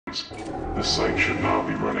The site should now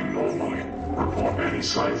be running normally. Report any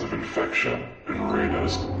signs of infection and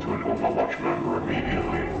raiders to an Overwatch member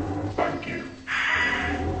immediately. Thank you.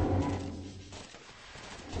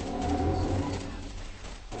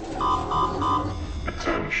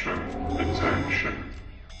 Attention.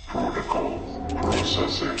 Protocol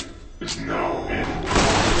processing is now in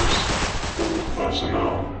progress. All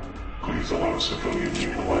personnel, please allow civilian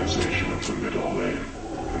utilization of the middle lane.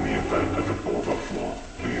 In the event of an overflow,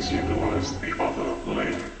 please utilize the other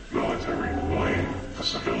lane, military lane, for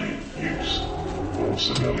civilian use. All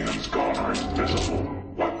civilians garnering visible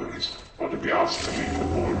weapons are to be asked to leave the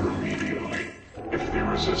border immediately. If they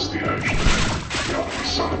resist the urge to leave, they are to be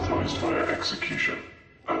sanitized via execution.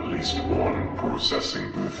 At least one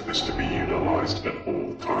processing booth is to be utilized at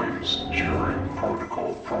all times during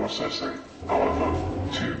protocol processing. However,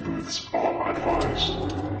 2 booths are advised.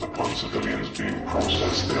 Upon civilians being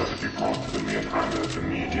processed, they are to be brought to the main hangar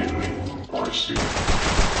immediately, or as soon